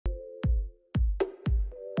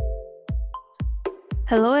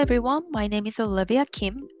Hello everyone, my name is Olivia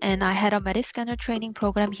Kim and I had a Medit scanner training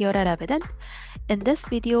program here at Medit. In this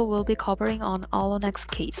video, we'll be covering on Allonex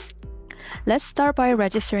case. Let's start by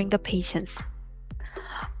registering the patients.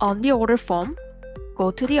 On the order form,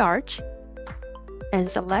 go to the arch and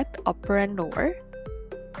select upper and lower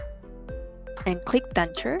and click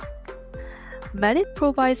denture. Medit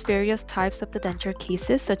provides various types of the denture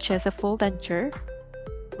cases such as a full denture,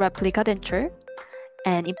 replica denture,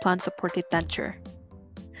 and implant supported denture.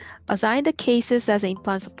 Assign the cases as an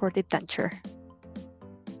implant-supported denture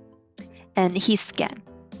and hit scan.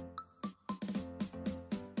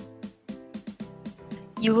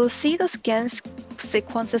 You will see the scan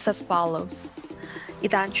sequences as follows: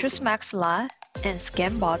 edentulous maxilla and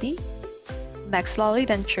scan body, maxillary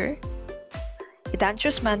denture,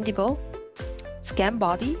 edentulous mandible, scan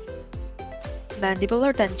body,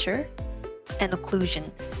 mandibular denture, and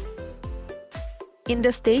occlusions. In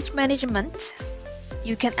the stage management,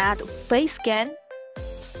 you can add face scan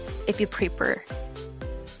if you prefer.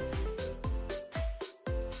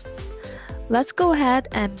 Let's go ahead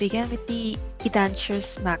and begin with the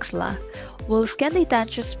edentulous maxilla. We'll scan the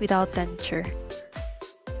edentulous without denture.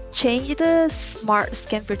 Change the Smart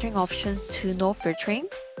Scan Filtering options to No Filtering.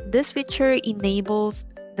 This feature enables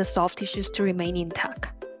the soft tissues to remain intact.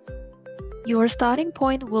 Your starting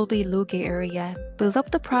point will be Loogie area. Build up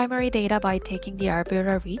the primary data by taking the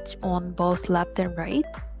alveolar ridge on both left and right.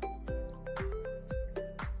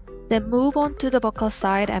 Then move on to the buccal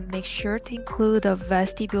side and make sure to include the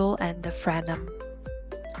vestibule and the frenum.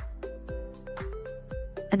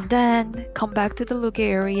 And then come back to the Loogie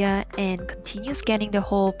area and continue scanning the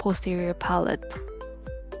whole posterior palate.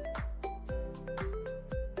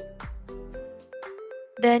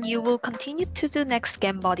 Then you will continue to the next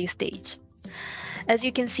scan body stage. As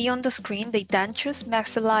you can see on the screen, the edentulous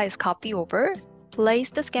maxilla is copied over.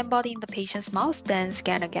 Place the scan body in the patient's mouth, then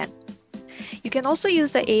scan again. You can also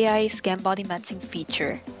use the AI scan body matching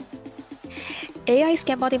feature. AI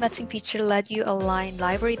scan body matching feature lets you align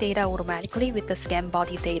library data automatically with the scan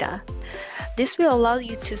body data. This will allow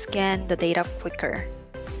you to scan the data quicker.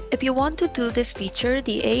 If you want to do this feature,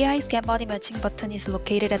 the AI scan body matching button is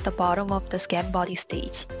located at the bottom of the scan body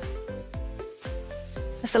stage.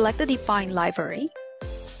 Select the Define Library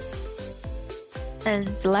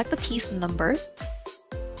and select the teeth number.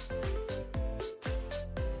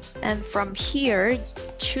 And from here,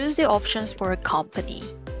 choose the options for a company.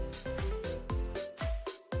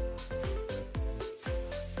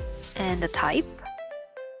 And the type.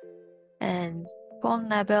 And bone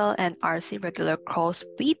level and RC regular cross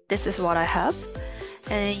feet. This is what I have.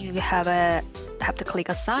 And you have to click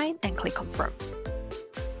Assign and click Confirm.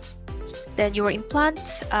 Then your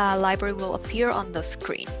implant library will appear on the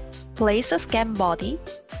screen. Place the scan body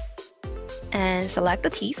and select the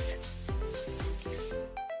teeth.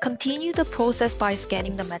 Continue the process by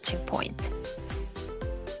scanning the matching point.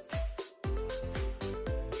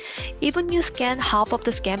 Even you scan half of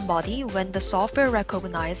the scan body, when the software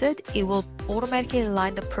recognizes it, it will automatically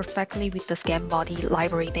align perfectly with the scan body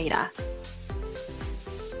library data.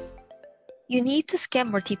 You need to scan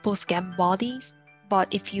multiple scan bodies, but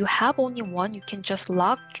if you have only one, you can just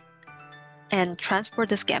lock and transfer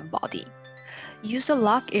the scan body. Use the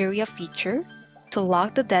lock area feature to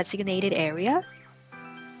lock the designated area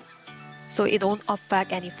so it won't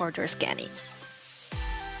affect any further scanning.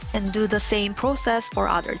 And do the same process for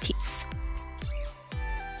other teeth.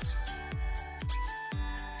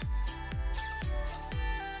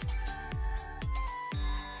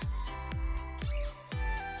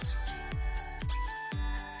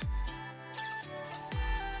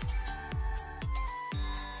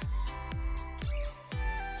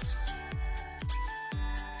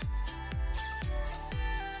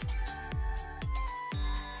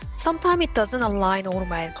 Sometimes it doesn't align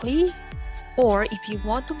automatically, or if you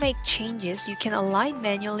want to make changes, you can align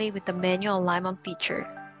manually with the manual alignment feature.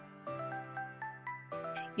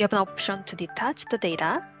 You have an option to detach the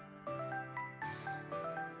data.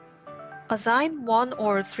 Assign 1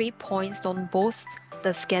 or 3 points on both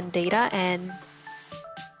the scan data and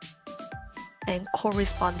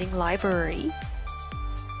corresponding library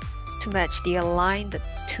to match the align the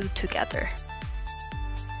two together.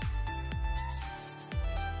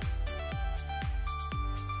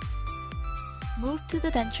 Move to the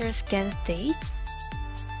denture scan stage.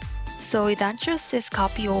 So edentulous is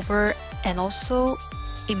copied over and also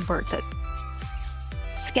inverted.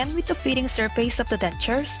 Scan with the fitting surface of the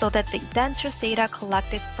denture so that the edentulous data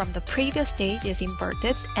collected from the previous stage is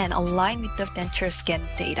inverted and aligned with the denture scan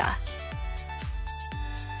data.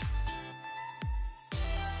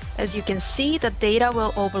 As you can see, the data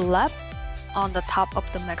will overlap on the top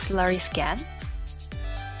of the maxillary scan.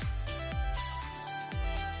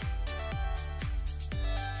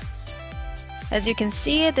 As you can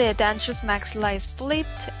see, the denture's maxilla is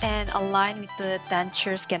flipped and aligned with the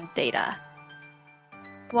denture scan data.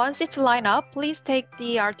 Once it's lined up, please take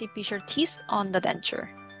the artificial teeth on the denture.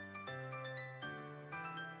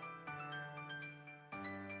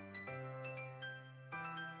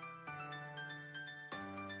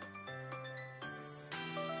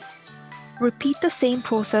 Repeat the same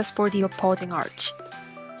process for the opposing arch.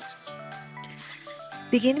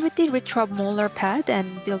 Begin with the retromolar pad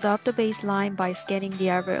and build up the baseline by scanning the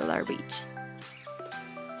alveolar ridge.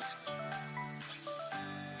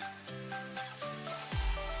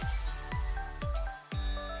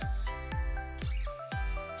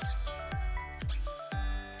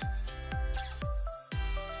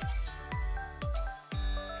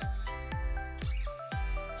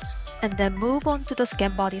 And then move on to the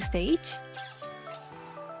scan body stage.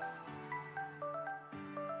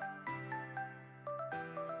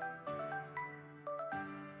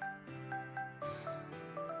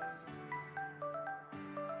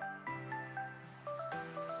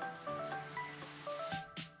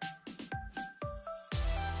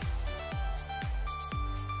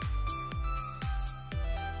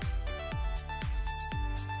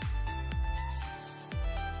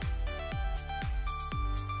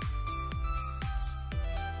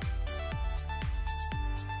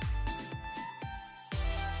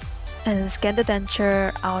 And scan the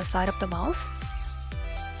denture outside of the mouth.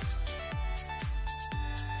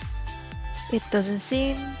 It doesn't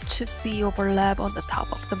seem to be overlap on the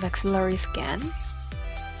top of the maxillary scan.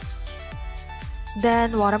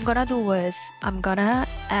 Then what I'm gonna do is I'm gonna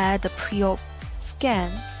add the pre-op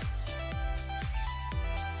scans.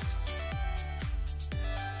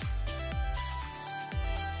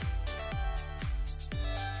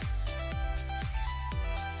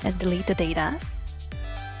 And delete the data.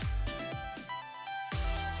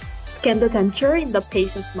 Scan the denture in the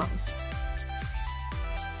patient's mouth.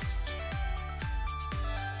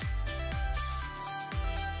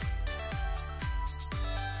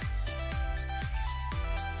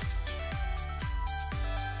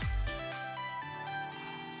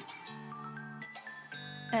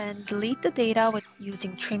 And delete the data with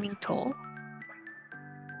using trimming tool.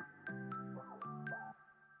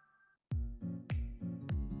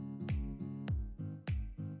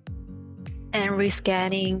 And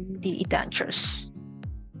rescanning the dentures.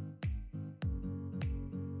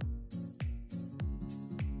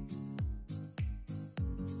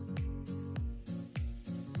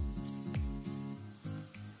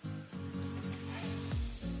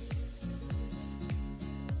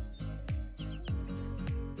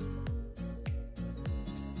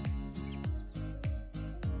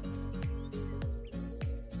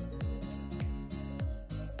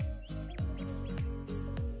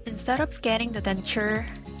 Instead of scanning the denture,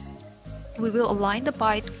 we will align the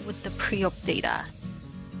bite with the pre-op data.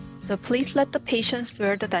 So please let the patients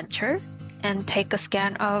wear the denture and take a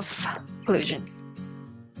scan of occlusion.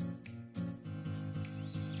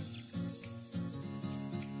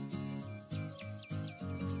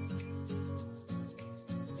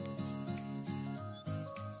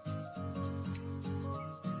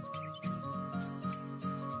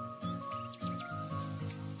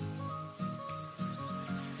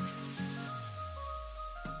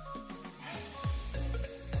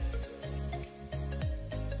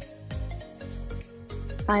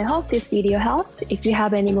 I hope this video helps. If you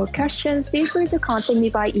have any more questions, feel free to contact me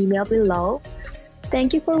by email below.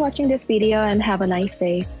 Thank you for watching this video and have a nice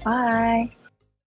day. Bye!